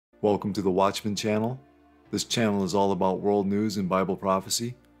Welcome to the Watchman channel. This channel is all about world news and Bible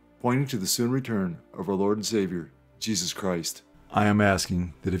prophecy, pointing to the soon return of our Lord and Savior, Jesus Christ. I am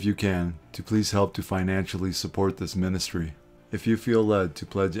asking that if you can, to please help to financially support this ministry. If you feel led to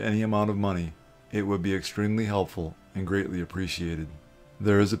pledge any amount of money, it would be extremely helpful and greatly appreciated.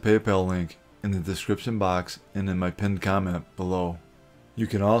 There is a PayPal link in the description box and in my pinned comment below. You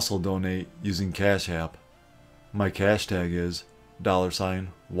can also donate using Cash App. My cash tag is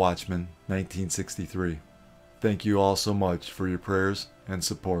 $Watchman 1963. Thank you all so much for your prayers and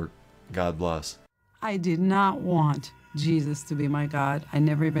support. God bless. I did not want Jesus to be my God. I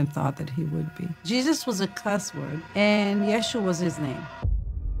never even thought that he would be. Jesus was a cuss word, and Yeshua was his name.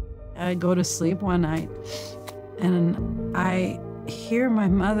 I go to sleep one night, and I hear my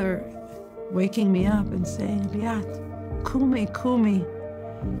mother waking me up and saying, Liat, kumi, kumi,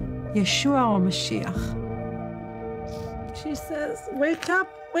 Yeshua or Mashiach. She says, wake up,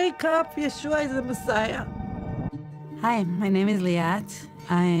 Yeshua is the Messiah. Hi, my name is Liat.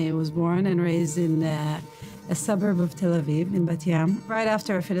 I was born and raised in a suburb of Tel Aviv, in Bat Yam. Right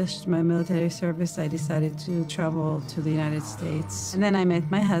after I finished my military service, I decided to travel to the United States. And then I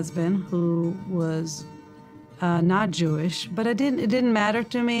met my husband, who was not Jewish, but it didn't matter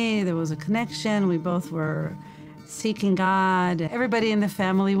to me. There was a connection. We both were seeking God. Everybody in the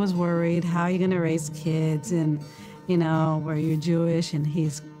family was worried, how are you going to raise kids? And where you're Jewish and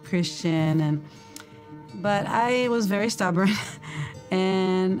he's Christian. But I was very stubborn,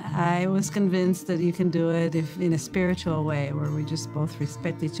 and I was convinced that you can do it in a spiritual way, where we just both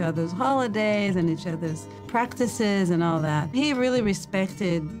respect each other's holidays and each other's practices and all that. He really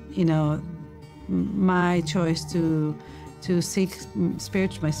respected, my choice to seek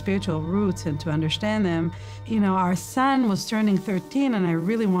my spiritual roots and to understand them. Our son was turning 13, and I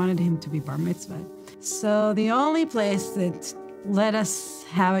really wanted him to be bar mitzvah. So the only place that let us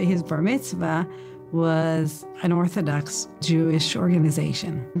have his bar mitzvah was an Orthodox Jewish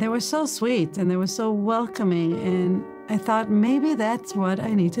organization. They were so sweet and they were so welcoming, and I thought maybe that's what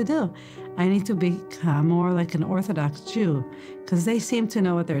I need to do. I need to become more like an Orthodox Jew, because they seem to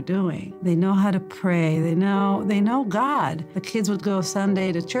know what they're doing. They know how to pray. They know God. The kids would go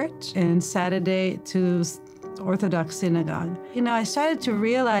Sunday to church and Saturday to Orthodox synagogue. I started to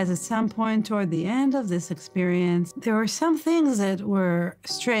realize at some point toward the end of this experience, there were some things that were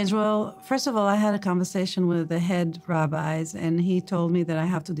strange. Well, first of all, I had a conversation with the head rabbis, and he told me that I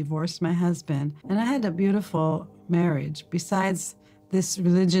have to divorce my husband. And I had a beautiful marriage. Besides this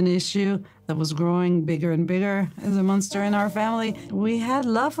religion issue that was growing bigger and bigger as a monster in our family, we had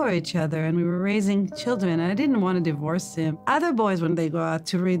love for each other, and we were raising children. And I didn't want to divorce him. Other boys, when they go out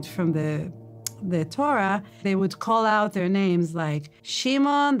to read from the Torah, they would call out their names like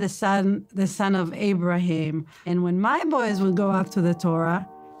Shimon, the son of Abraham. And when my boys would go up to the Torah,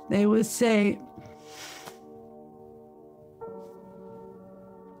 they would say,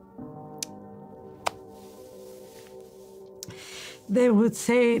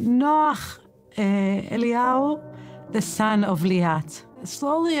 Noach Eliyahu, the son of Liat.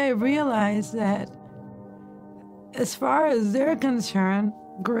 Slowly I realized that as far as they're concerned,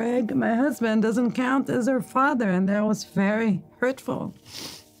 Greg, my husband, doesn't count as her father, and that was very hurtful.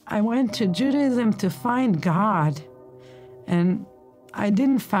 I went to Judaism to find God, and I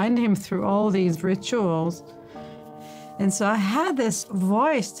didn't find him through all these rituals. And so I had this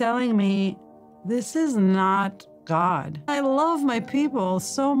voice telling me, this is not God. I love my people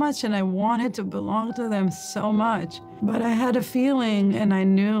so much, and I wanted to belong to them so much. But I had a feeling, and I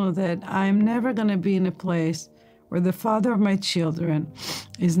knew that I'm never going to be in a place where the father of my children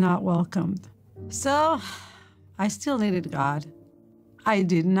is not welcomed. So I still needed God. I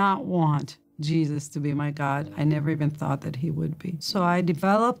did not want Jesus to be my God. I never even thought that he would be. So I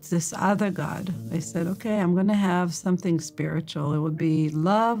developed this other God. I said, okay, I'm going to have something spiritual. It would be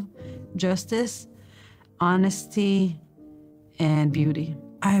love, justice, honesty, and beauty.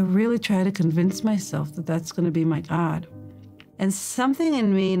 I really try to convince myself that that's going to be my God. And something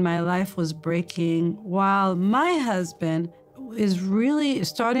in me in my life was breaking while my husband is really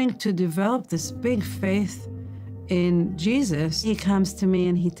starting to develop this big faith in Jesus. He comes to me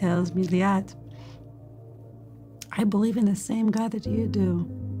and he tells me, Liat, I believe in the same God that you do.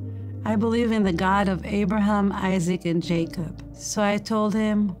 I believe in the God of Abraham, Isaac, and Jacob. So I told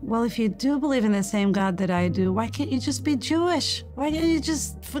him, well, if you do believe in the same God that I do, why can't you just be Jewish? Why can't you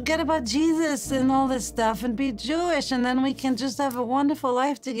just forget about Jesus and all this stuff and be Jewish, and then we can just have a wonderful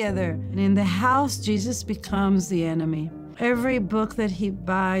life together? And in the house, Jesus becomes the enemy. Every book that he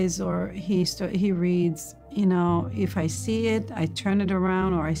buys or he reads, if I see it, I turn it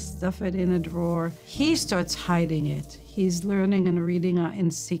around or I stuff it in a drawer. He starts hiding it. he's learning and reading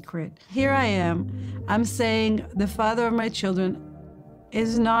in secret. Here I am. I'm saying the father of my children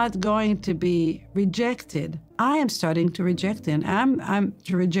is not going to be rejected. I am starting to reject him. I'm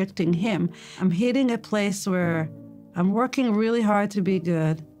rejecting him. I'm hitting a place where I'm working really hard to be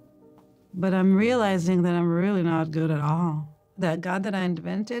good, but I'm realizing that I'm really not good at all. That God that I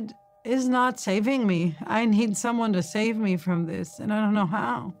invented is not saving me. I need someone to save me from this, and I don't know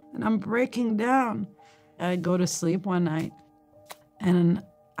how. And I'm breaking down. I go to sleep one night, and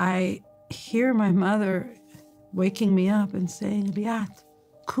I hear my mother waking me up and saying, Liat,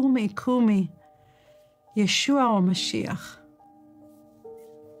 kumi, kumi, Yeshua or Mashiach.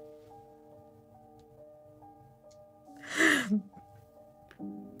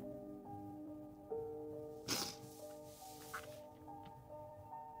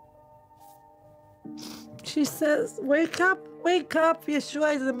 She says, wake up,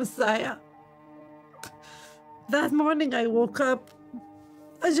 Yeshua is the Messiah. That morning I woke up,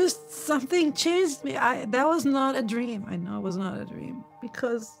 something changed me. That was not a dream. I know it was not a dream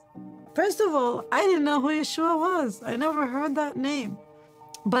because, first of all, I didn't know who Yeshua was. I never heard that name.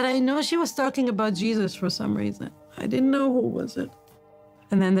 But I know she was talking about Jesus for some reason. I didn't know who was it.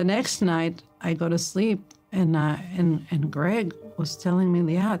 And then the next night, I go to sleep, and Greg was telling me,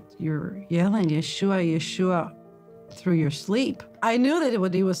 Liat, you're yelling Yeshua, Yeshua through your sleep. I knew that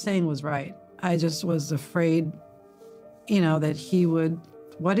what he was saying was right. I just was afraid, that he would,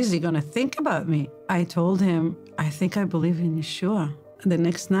 what is he going to think about me? I told him, I think I believe in Yeshua. And the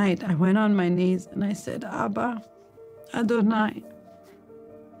next night, I went on my knees and I said, Abba, Adonai,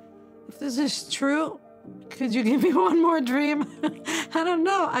 if this is true, could you give me one more dream? I don't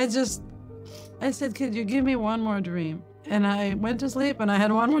know. I said, could you give me one more dream? And I went to sleep and I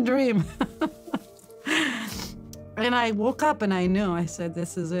had one more dream. And I woke up and I knew, I said,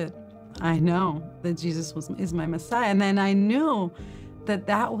 this is it. I know that Jesus is my Messiah. And then I knew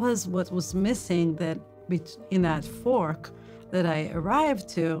that was what was missing, that in that fork that I arrived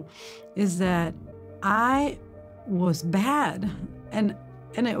to, is that I was bad. And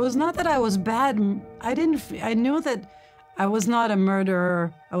it was not that I was bad. I knew that I was not a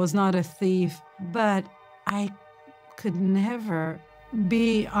murderer. I was not a thief, but I could never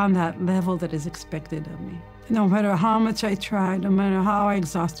be on that level that is expected of me. No matter how much I tried, no matter how I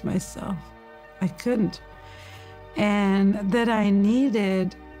exhaust myself, I couldn't. And that I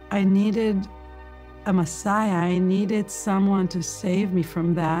needed a Messiah. I needed someone to save me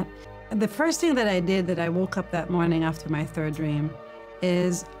from that. And the first thing that I did, that I woke up that morning after my third dream,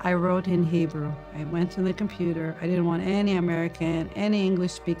 is I wrote in Hebrew. I went to the computer. I didn't want any American, any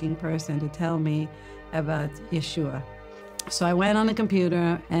English-speaking person to tell me about Yeshua. So I went on the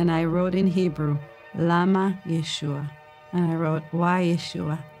computer and I wrote in Hebrew, Lama Yeshua. And I wrote, why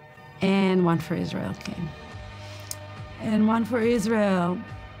Yeshua? And One for Israel came. And One for Israel,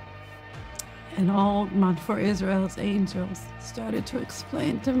 and all One for Israel's angels started to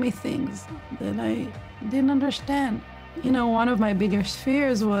explain to me things that I didn't understand. One of my biggest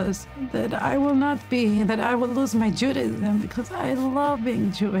fears was that I will lose my Judaism because I love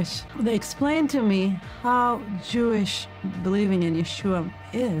being Jewish. They explained to me how Jewish believing in Yeshua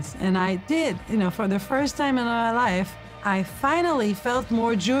is, and I did. For the first time in my life, I finally felt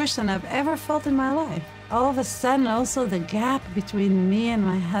more Jewish than I've ever felt in my life. All of a sudden, also the gap between me and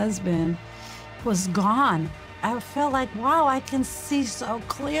my husband was gone. I felt like, wow, I can see so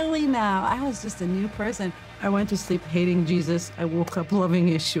clearly now. I was just a new person. I went to sleep hating Jesus. I woke up loving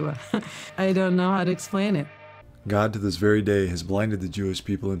Yeshua. I don't know how to explain it. God to this very day has blinded the Jewish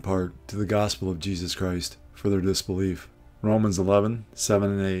people in part to the gospel of Jesus Christ for their disbelief. Romans 11,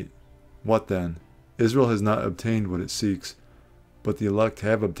 7 and 8. What then? Israel has not obtained what it seeks, but the elect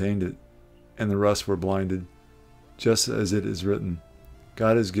have obtained it, and the rest were blinded. Just as it is written,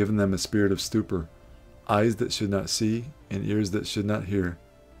 God has given them a spirit of stupor, eyes that should not see, and ears that should not hear,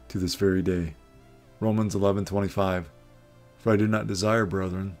 to this very day. Romans 11:25. For I do not desire,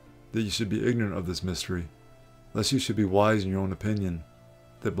 brethren, that you should be ignorant of this mystery, lest you should be wise in your own opinion,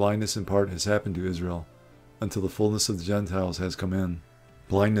 that blindness in part has happened to Israel, until the fullness of the Gentiles has come in.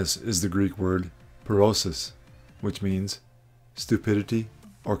 Blindness is the Greek word parosis, which means stupidity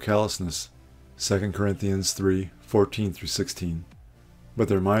or callousness. 2 Corinthians 3:14-16. But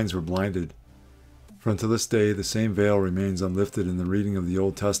their minds were blinded. For until this day the same veil remains unlifted in the reading of the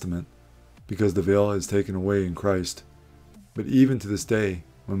Old Testament, because the veil is taken away in Christ. But even to this day,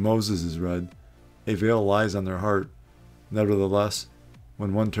 when Moses is read, a veil lies on their heart. Nevertheless,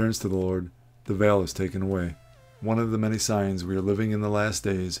 when one turns to the Lord, the veil is taken away. One of the many signs we are living in the last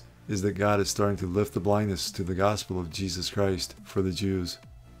days is that God is starting to lift the blindness to the gospel of Jesus Christ for the Jews.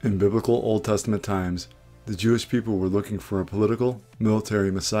 In biblical Old Testament times, The Jewish people were looking for a political,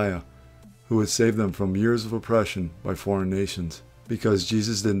 military Messiah who would save them from years of oppression by foreign nations. Because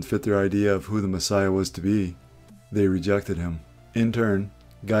Jesus didn't fit their idea of who the Messiah was to be, they rejected him. In turn,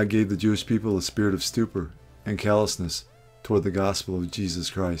 God gave the Jewish people a spirit of stupor and callousness toward the gospel of Jesus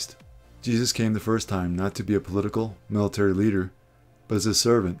Christ. Jesus came the first time not to be a political, military leader, but as a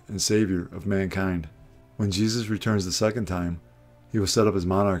servant and savior of mankind. When Jesus returns the second time, he will set up his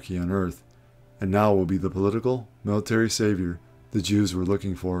monarchy on earth, and now will be the political, military savior the Jews were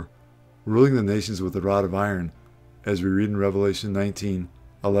looking for, ruling the nations with a rod of iron, as we read in Revelation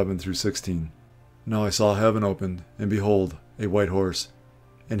 19:11-16. Now I saw heaven opened, and behold, a white horse,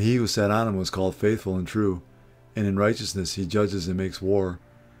 and he who sat on him was called Faithful and True, and in righteousness he judges and makes war.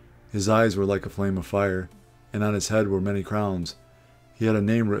 His eyes were like a flame of fire, and on his head were many crowns. He had a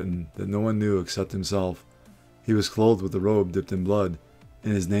name written that no one knew except himself. He was clothed with a robe dipped in blood,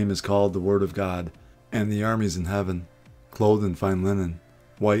 and his name is called the Word of God. And the armies in heaven, clothed in fine linen,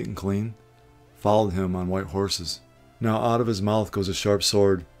 white and clean, followed him on white horses. Now out of his mouth goes a sharp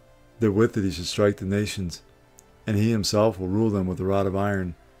sword, that with it he should strike the nations, and he himself will rule them with a rod of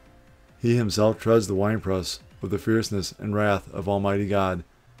iron. He himself treads the winepress of the fierceness and wrath of Almighty God,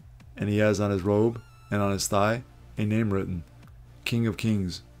 and he has on his robe and on his thigh a name written, King of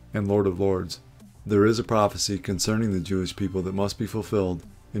Kings and Lord of Lords. There is a prophecy concerning the Jewish people that must be fulfilled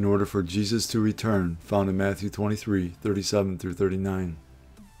in order for Jesus to return, found in Matthew 23:37-39.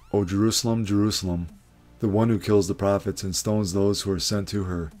 O Jerusalem, Jerusalem, the one who kills the prophets and stones those who are sent to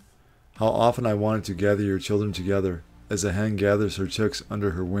her. How often I wanted to gather your children together, as a hen gathers her chicks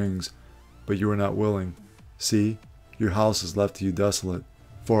under her wings, but you are not willing. See, your house is left to you desolate.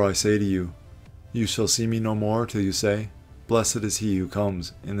 For I say to you, you shall see me no more till you say, Blessed is he who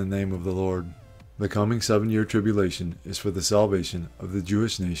comes in the name of the Lord. The coming 7-year tribulation is for the salvation of the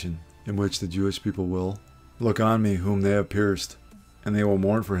Jewish nation, in which the Jewish people will look on me whom they have pierced, and they will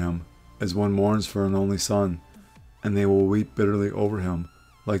mourn for him, as one mourns for an only son, and they will weep bitterly over him,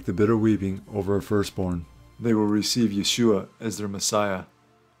 like the bitter weeping over a firstborn. They will receive Yeshua as their Messiah,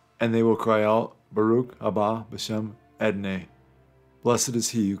 and they will cry out, Baruch haba b'shem Adonai. Blessed is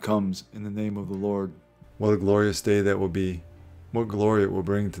he who comes in the name of the Lord. What a glorious day that will be. What glory it will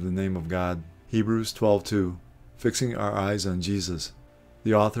bring to the name of God. Hebrews 12:2, fixing our eyes on Jesus,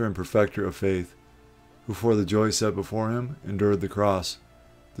 the author and perfecter of faith, who for the joy set before him endured the cross,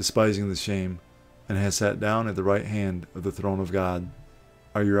 despising the shame, and has sat down at the right hand of the throne of God.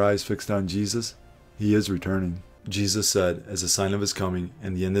 Are your eyes fixed on Jesus? He is returning. Jesus said, as a sign of his coming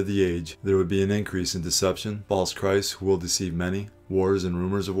and the end of the age, there would be an increase in deception, false Christs who will deceive many, wars and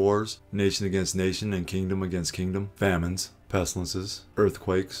rumors of wars, nation against nation and kingdom against kingdom, famines, pestilences,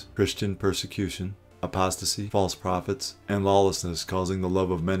 earthquakes, Christian persecution, apostasy, false prophets, and lawlessness, causing the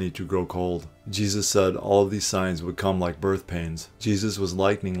love of many to grow cold. Jesus said all of these signs would come like birth pains. Jesus was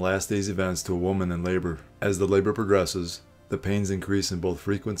likening last days events to a woman in labor. As the labor progresses, the pains increase in both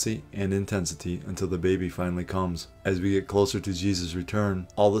frequency and intensity until the baby finally comes. As we get closer to Jesus' return,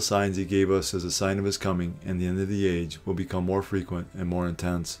 all the signs he gave us as a sign of his coming and the end of the age will become more frequent and more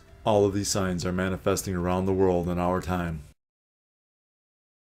intense. All of these signs are manifesting around the world in our time.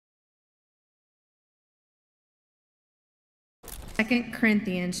 Second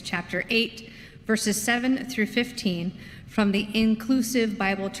Corinthians chapter 8, verses 7-15 from the Inclusive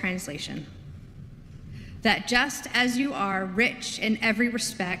Bible Translation. That just as you are rich in every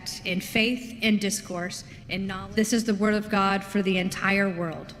respect, in faith, in discourse, in knowledge, this is the word of God for the entire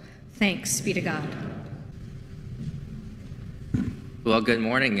world. Thanks be to God. Well, good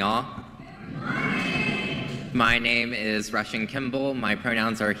morning, y'all. My name is Russian Kimball. My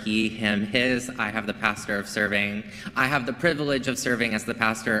pronouns are he, him, his. I have the privilege of serving as the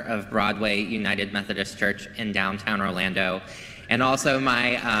pastor of Broadway United Methodist Church in downtown Orlando. And also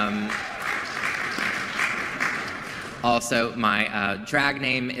my drag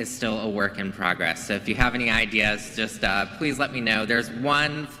name is still a work in progress. So if you have any ideas, just please let me know. There's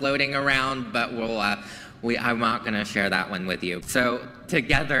one floating around, but I'm not gonna share that one with you. So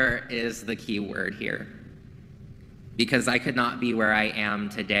together is the key word here, because I could not be where I am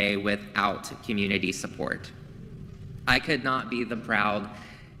today without community support. I could not be the proud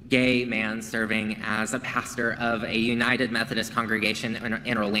gay man serving as a pastor of a United Methodist congregation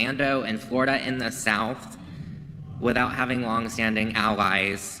in Orlando and Florida in the South without having long-standing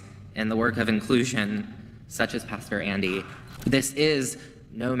allies in the work of inclusion, such as Pastor Andy. This is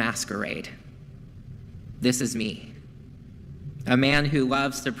no masquerade. This is me. A man who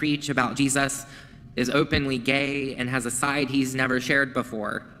loves to preach about Jesus, is openly gay, and has a side he's never shared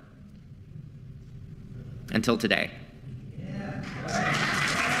before. Until today.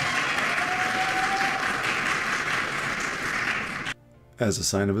 as a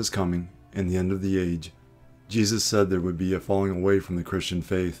sign of his coming and the end of the age. Jesus said there would be a falling away from the Christian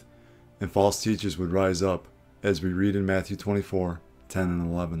faith, and false teachers would rise up, as we read in Matthew 24:10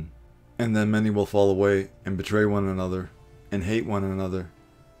 and 11. And then many will fall away and betray one another and hate one another,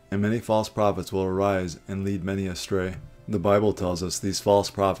 and many false prophets will arise and lead many astray. The Bible tells us these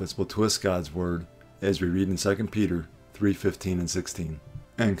false prophets will twist God's word, as we read in 2 Peter 3:15 and 16.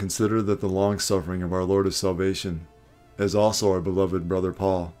 And consider that the long suffering of our Lord is salvation, as also our beloved brother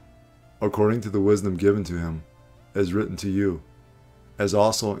Paul, according to the wisdom given to him, as written to you, as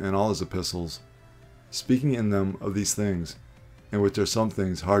also in all his epistles, speaking in them of these things, in which are some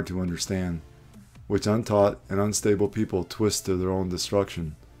things hard to understand, which untaught and unstable people twist to their own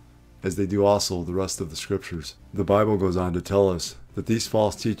destruction, as they do also the rest of the Scriptures. The Bible goes on to tell us that these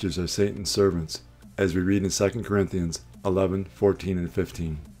false teachers are Satan's servants, as we read in 2 Corinthians 11:14 and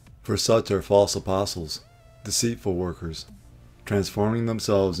 15. For such are false apostles, deceitful workers, transforming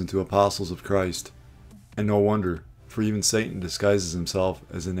themselves into apostles of Christ. And no wonder, for even Satan disguises himself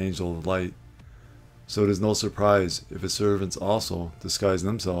as an angel of light. So it is no surprise if his servants also disguise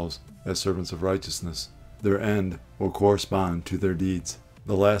themselves as servants of righteousness. Their end will correspond to their deeds.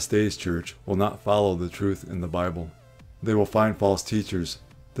 The last days church will not follow the truth in the Bible. They will find false teachers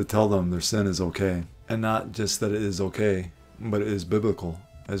to tell them their sin is okay, and not just that it is okay, but it is biblical,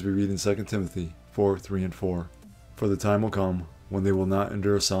 as we read in 2 Timothy 4:3 and 4. For the time will come when they will not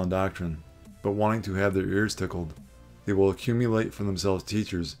endure sound doctrine, but wanting to have their ears tickled, they will accumulate for themselves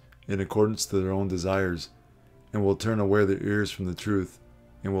teachers in accordance to their own desires, and will turn away their ears from the truth,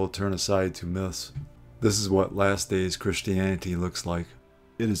 and will turn aside to myths. This is what last days Christianity looks like.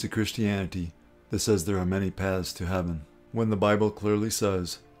 It is a Christianity that says there are many paths to heaven, when the Bible clearly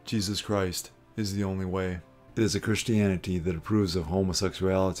says Jesus Christ is the only way. It is a Christianity that approves of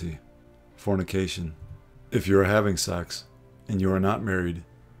homosexuality, fornication. If you are having sex, and you are not married,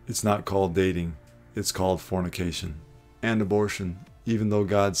 it's not called dating, it's called fornication. And abortion, even though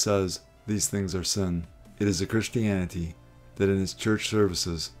God says these things are sin. It is a Christianity that in its church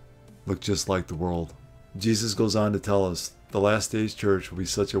services look just like the world. Jesus goes on to tell us the last days church will be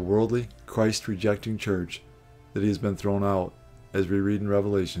such a worldly, Christ-rejecting church that he has been thrown out, as we read in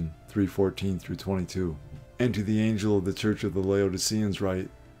Revelation 3:14 through 22. And to the angel of the church of the Laodiceans write,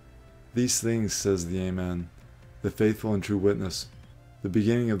 These things says the Amen, the faithful and true witness, the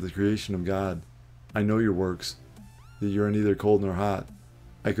beginning of the creation of God. I know your works, that you are neither cold nor hot.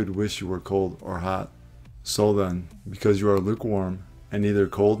 I could wish you were cold or hot. So then, because you are lukewarm and neither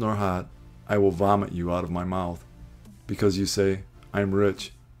cold nor hot, I will vomit you out of my mouth. Because you say, I am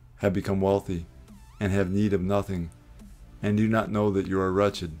rich, have become wealthy, and have need of nothing, and do not know that you are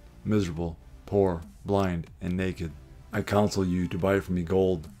wretched, miserable, poor, blind, and naked. I counsel you to buy from me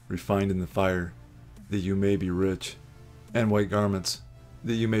gold, refined in the fire, that you may be rich, and white garments,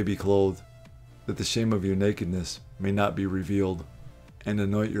 that you may be clothed, that the shame of your nakedness may not be revealed, and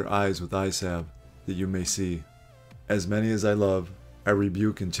anoint your eyes with eye salve, that you may see. As many as I love, I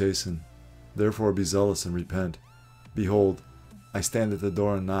rebuke and chasten. Therefore be zealous and repent. Behold, I stand at the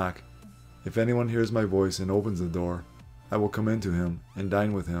door and knock. If anyone hears my voice and opens the door, I will come into him and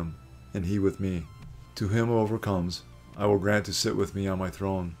dine with him, and he with me. To him who overcomes, I will grant to sit with me on my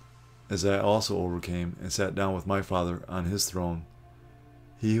throne, as I also overcame and sat down with my Father on his throne.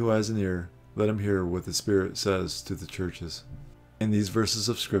 He who has an ear, let him hear what the Spirit says to the churches. In these verses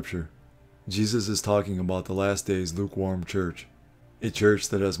of Scripture, Jesus is talking about the last days lukewarm church, a church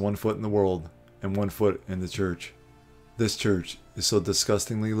that has one foot in the world and one foot in the church. This church is so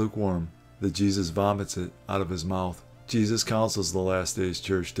disgustingly lukewarm that Jesus vomits it out of his mouth. Jesus counsels the last days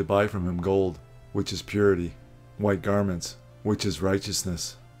church to buy from him gold, which is purity, white garments, which is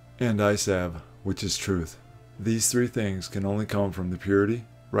righteousness, and eye salve, which is truth. These three things can only come from the purity,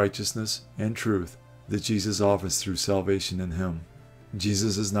 righteousness, and truth that Jesus offers through salvation in him.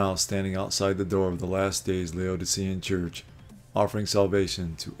 Jesus is now standing outside the door of the last days Laodicean church, offering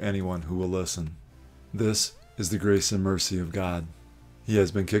salvation to anyone who will listen. This is the grace and mercy of God. He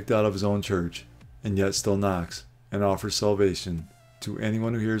has been kicked out of his own church, and yet still knocks and offers salvation to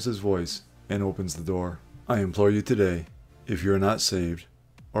anyone who hears his voice and opens the door. I implore you today, if you are not saved,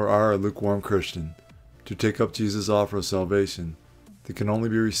 or are a lukewarm Christian, to take up Jesus' offer of salvation that can only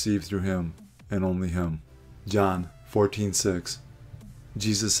be received through him and only him. John 14:6.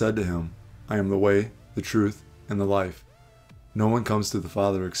 Jesus said to him, I am the way, the truth, and the life. No one comes to the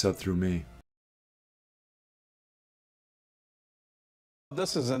Father except through me.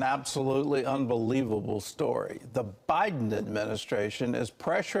 This is an absolutely unbelievable story. The Biden administration is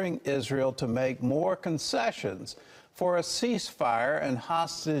pressuring Israel to make more concessions for a ceasefire and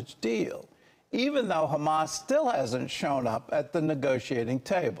hostage deal. even though Hamas still hasn't shown up at the negotiating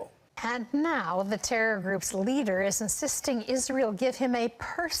table. And now the terror group's leader is insisting Israel give him a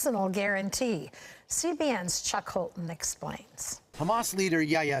personal guarantee. CBN's Chuck Holton explains. Hamas leader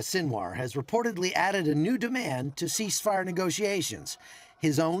Yahya Sinwar has reportedly added a new demand to ceasefire negotiations: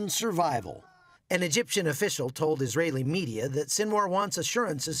 his own survival. An Egyptian official told Israeli media that Sinwar wants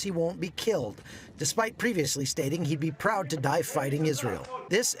assurances he won't be killed, despite previously stating he'd be proud to die fighting Israel.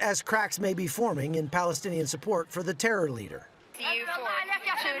 This as cracks may be forming in Palestinian support for the terror leader.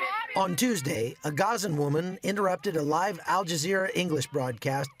 On Tuesday, a Gazan woman interrupted a live Al Jazeera English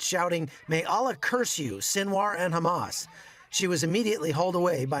broadcast shouting, "May Allah curse you, Sinwar and Hamas." She was immediately hauled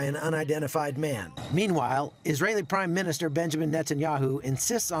away by an unidentified man. Meanwhile, Israeli Prime Minister Benjamin Netanyahu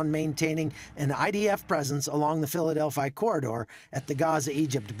insists on maintaining an IDF presence along the Philadelphia corridor at the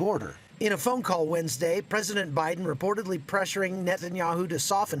Gaza-Egypt border. In a phone call Wednesday, President Biden reportedly pressuring Netanyahu to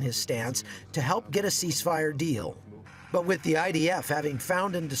soften his stance to help get a ceasefire deal. But with the IDF having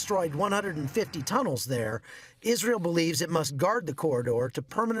found and destroyed 150 tunnels there, Israel believes it must guard the corridor to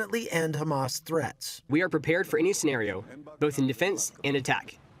permanently end Hamas threats. We are prepared for any scenario, both in defense and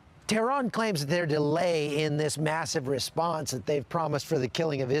attack. Tehran claims that their delay in this massive response that they've promised for the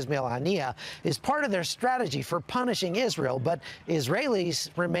killing of Ismail Haniyeh is part of their strategy for punishing Israel, but Israelis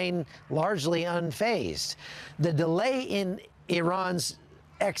remain largely unfazed. The delay in Iran's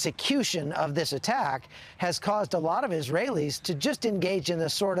execution of this attack has caused a lot of Israelis to just engage in a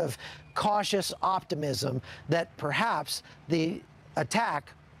sort of cautious optimism that perhaps the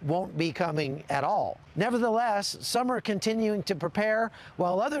attack won't be coming at all. Nevertheless, some are continuing to prepare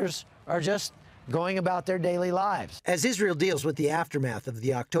while others are just going about their daily lives. As Israel deals with the aftermath of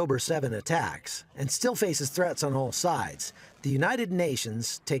the October 7 attacks and still faces threats on all sides, the United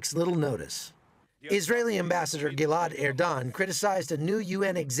Nations takes little notice. Israeli Ambassador Gilad Erdan criticized a new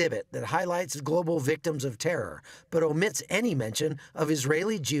UN exhibit that highlights global victims of terror, but omits any mention of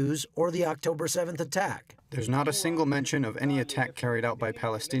Israeli Jews or the October 7th attack. There's not a single mention of any attack carried out by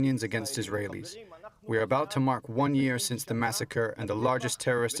Palestinians against Israelis. We are about to mark 1 year since the massacre and the largest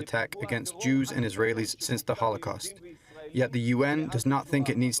terrorist attack against Jews and Israelis since the Holocaust. Yet the UN does not think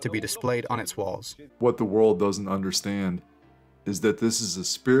it needs to be displayed on its walls. What the world doesn't understand is that this is a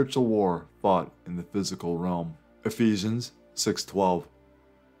spiritual war fought in the physical realm. Ephesians 6:12.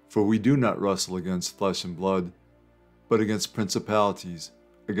 For we do not wrestle against flesh and blood, but against principalities,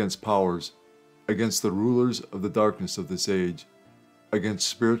 against powers, against the rulers of the darkness of this age, against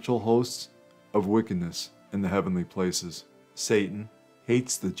spiritual hosts of wickedness in the heavenly places. Satan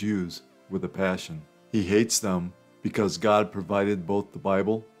hates the Jews with a passion. He hates them because God provided both the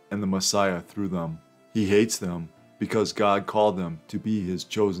Bible and the Messiah through them. He hates them because God called them to be His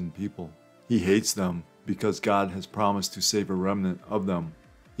chosen people. He hates them because God has promised to save a remnant of them.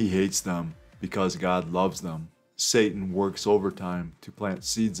 He hates them because God loves them. Satan works overtime to plant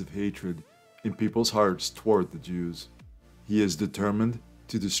seeds of hatred in people's hearts toward the Jews. He is determined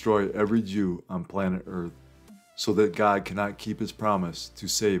to destroy every Jew on planet Earth so that God cannot keep His promise to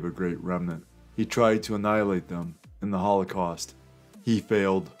save a great remnant. He tried to annihilate them in the Holocaust. He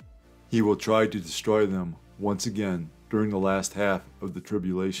failed. He will try to destroy them once again during the last half of the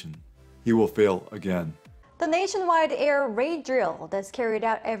tribulation. He will fail again. The nationwide air raid drill that's carried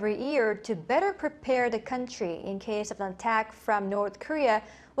out every year to better prepare the country in case of an attack from North Korea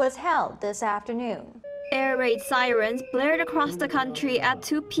was held this afternoon. Air raid sirens blared across the country at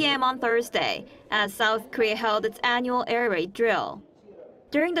 2 p.m. on Thursday as South Korea held its annual air raid drill.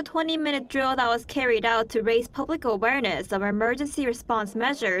 During the 20-minute drill that was carried out to raise public awareness of emergency response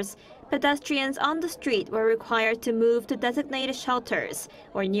measures, pedestrians on the street were required to move to designated shelters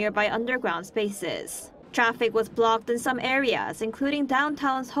or nearby underground spaces. Traffic was blocked in some areas, including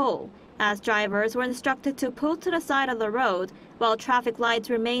downtown Seoul, as drivers were instructed to pull to the side of the road while traffic lights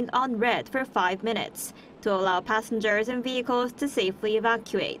remained on red for 5 minutes to allow passengers and vehicles to safely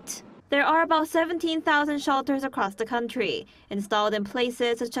evacuate. There are about 17,000 shelters across the country, installed in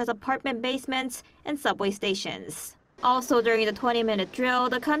places such as apartment basements and subway stations. Also during the 20-minute drill,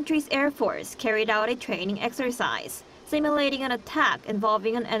 the country's Air Force carried out a training exercise, simulating an attack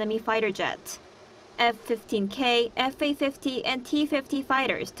involving an enemy fighter jet. F-15K, F-A-50, and T-50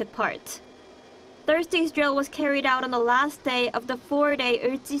 fighters took part. Thursday's drill was carried out on the last day of the 4-day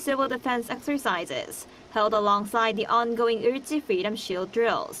Ulchi Civil Defense exercises, held alongside the ongoing Ulchi Freedom Shield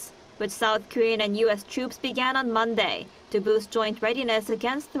drills, which South Korean and U.S. troops began on Monday to boost joint readiness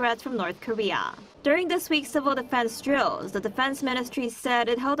against threats from North Korea. During this week's civil defense drills, the Defense Ministry said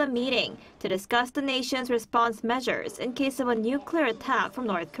it held a meeting to discuss the nation's response measures in case of a nuclear attack from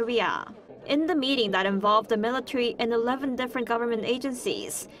North Korea. In the meeting that involved the military and 11 different government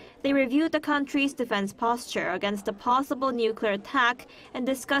agencies, They reviewed the country's defense posture against a possible nuclear attack and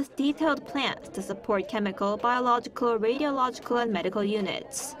discussed detailed plans to support chemical, biological, radiological, and medical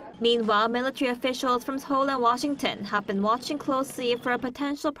units. Meanwhile, military officials from Seoul and Washington have been watching closely for a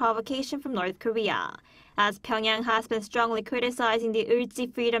potential provocation from North Korea, as Pyongyang has been strongly criticizing the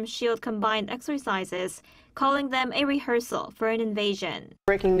Ulji Freedom Shield combined exercises, calling them a rehearsal for an invasion.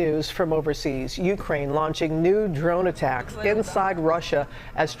 Breaking news from overseas, Ukraine launching new drone attacks inside Russia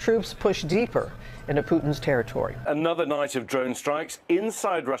as troops push deeper into Putin's territory. Another night of drone strikes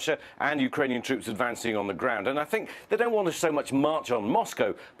inside Russia and Ukrainian troops advancing on the ground. And I think they don't want to so much march on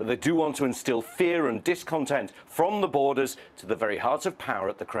Moscow, but they do want to instill fear and discontent from the borders to the very heart of power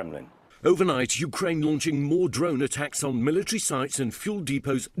at the Kremlin. Overnight, Ukraine launching more drone attacks on military sites and fuel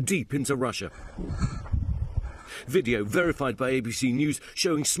depots deep into Russia. Video verified by ABC News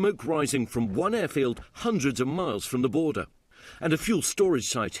showing smoke rising from one airfield hundreds of miles from the border. And a fuel storage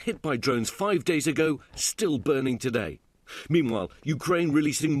site hit by drones 5 days ago, still burning today. Meanwhile, Ukraine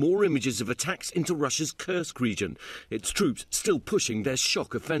releasing more images of attacks into Russia's Kursk region. Its troops still pushing their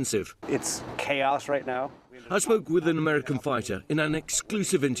shock offensive. It's chaos right now. I spoke with an American fighter in an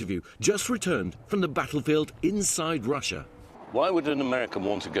exclusive interview, just returned from the battlefield inside Russia. Why would an American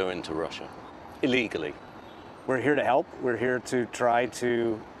want to go into Russia illegally? We're here to help. We're here to try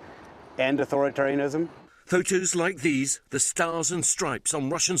to end authoritarianism. Photos like these, the stars and stripes on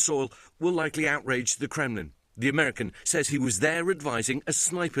Russian soil, will likely outrage the Kremlin. The American says he was there advising a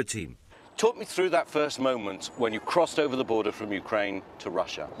sniper team. Talk me through that first moment when you crossed over the border from Ukraine to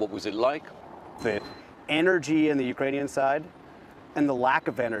Russia. What was it like? The energy on the Ukrainian side and the lack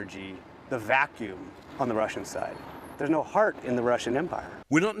of energy, the vacuum on the Russian side. There's no heart in the Russian Empire.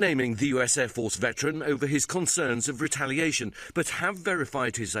 We're not naming the US Air Force veteran over his concerns of retaliation, but have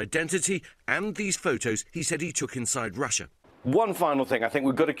verified his identity and these photos he said he took inside Russia. One final thing I think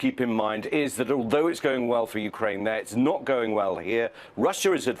we've got to keep in mind is that although it's going well for Ukraine there, it's not going well here.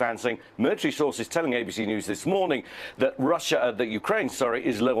 Russia is advancing. Military sources telling ABC News this morning that Ukraine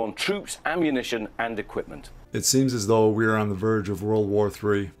is low on troops, ammunition and equipment. It seems as though we are on the verge of World War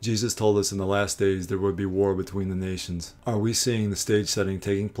III. Jesus told us in the last days there would be war between the nations. Are we seeing the stage setting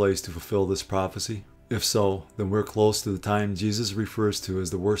taking place to fulfill this prophecy? If so, then we're close to the time Jesus refers to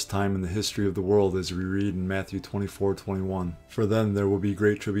as the worst time in the history of the world, as we read in Matthew 24:21. For then there will be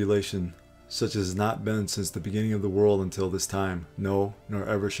great tribulation, such as has not been since the beginning of the world until this time, no, nor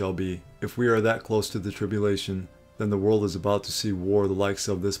ever shall be. If we are that close to the tribulation, then the world is about to see war the likes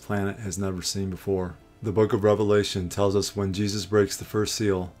of this planet has never seen before. The book of Revelation tells us when Jesus breaks the first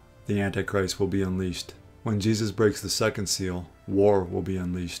seal, the Antichrist will be unleashed. When Jesus breaks the second seal, war will be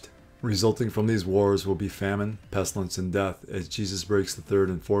unleashed. Resulting from these wars will be famine, pestilence, and death as Jesus breaks the third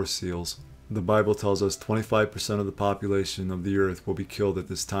and fourth seals. The Bible tells us 25% of the population of the earth will be killed at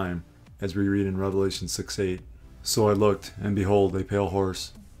this time, as we read in Revelation 6:8. So I looked, and behold, a pale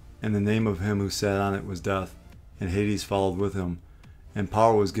horse, and the name of him who sat on it was Death, and Hades followed with him, and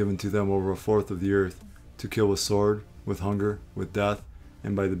power was given to them over a fourth of the earth, to kill with sword, with hunger, with death,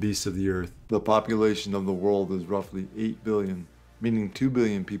 and by the beasts of the earth. The population of the world is roughly 8 billion. Meaning 2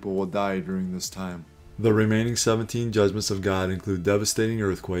 billion people will die during this time. The remaining 17 judgments of God include devastating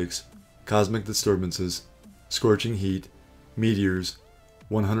earthquakes, cosmic disturbances, scorching heat, meteors,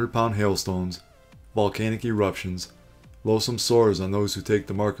 100-pound hailstones, volcanic eruptions, loathsome sores on those who take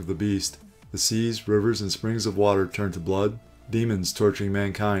the mark of the beast, the seas, rivers, and springs of water turn to blood, demons torturing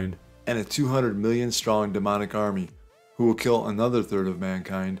mankind, and a 200 million strong demonic army who will kill another third of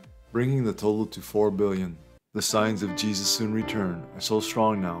mankind, bringing the total to 4 billion. The signs of Jesus' soon return are so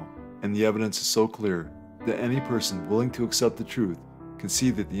strong now, and the evidence is so clear, that any person willing to accept the truth can see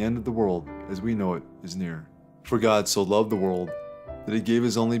that the end of the world, as we know it, is near. For God so loved the world, that he gave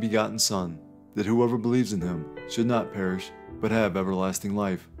his only begotten Son, that whoever believes in him should not perish, but have everlasting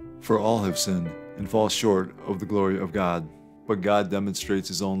life. For all have sinned, and fall short of the glory of God. But God demonstrates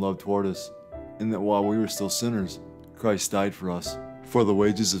his own love toward us, in that while we were still sinners, Christ died for us. For the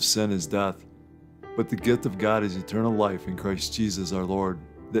wages of sin is death, but the gift of God is eternal life in Christ Jesus our Lord,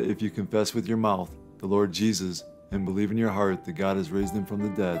 that if you confess with your mouth the Lord Jesus and believe in your heart that God has raised him from the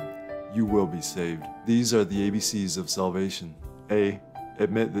dead, you will be saved. These are the ABCs of salvation. A.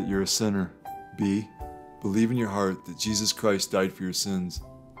 Admit that you're a sinner. B. Believe in your heart that Jesus Christ died for your sins,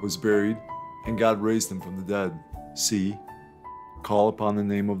 was buried, and God raised him from the dead. C. Call upon the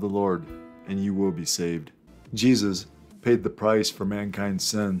name of the Lord, and you will be saved. Jesus paid the price for mankind's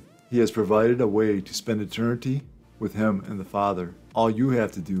sin. He has provided a way to spend eternity with him and the Father. All you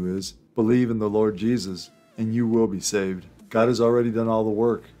have to do is believe in the Lord Jesus, and you will be saved. God has already done all the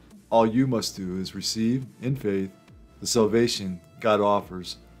work. All you must do is receive, in faith, the salvation God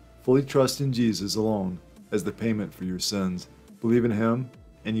offers Fully trust in Jesus alone as the payment for your sins. Believe in Him,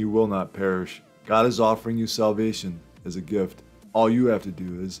 and you will not perish. God is offering you salvation as a gift. All you have to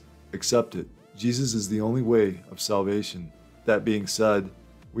do is accept it. Jesus is the only way of salvation. That being said,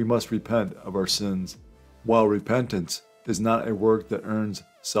 we must repent of our sins. While repentance is not a work that earns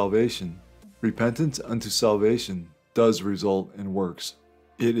salvation, repentance unto salvation does result in works.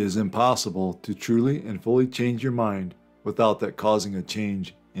 It is impossible to truly and fully change your mind without that causing a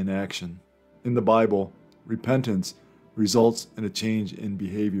change in action. In the Bible, repentance results in a change in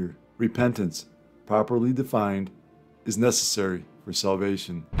behavior. Repentance, properly defined, is necessary for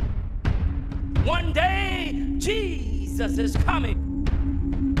salvation. One day, Jesus is coming.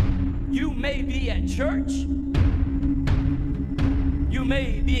 You may be at church. You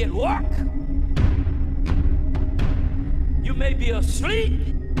may be at work. You may be asleep.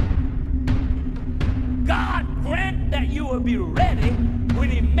 God grant that you will be ready when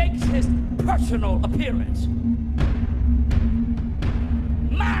He makes His personal appearance.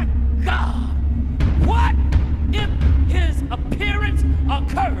 My God, what if His appearance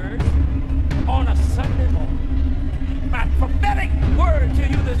occurs on a Sunday morning? My prophetic word to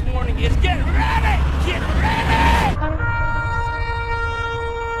you this morning is get ready! Get ready!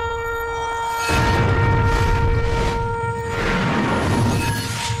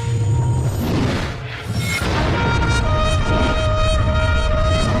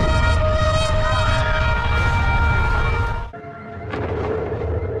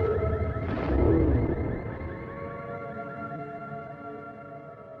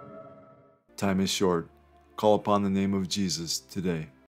 Time is short. Call upon the name of Jesus today.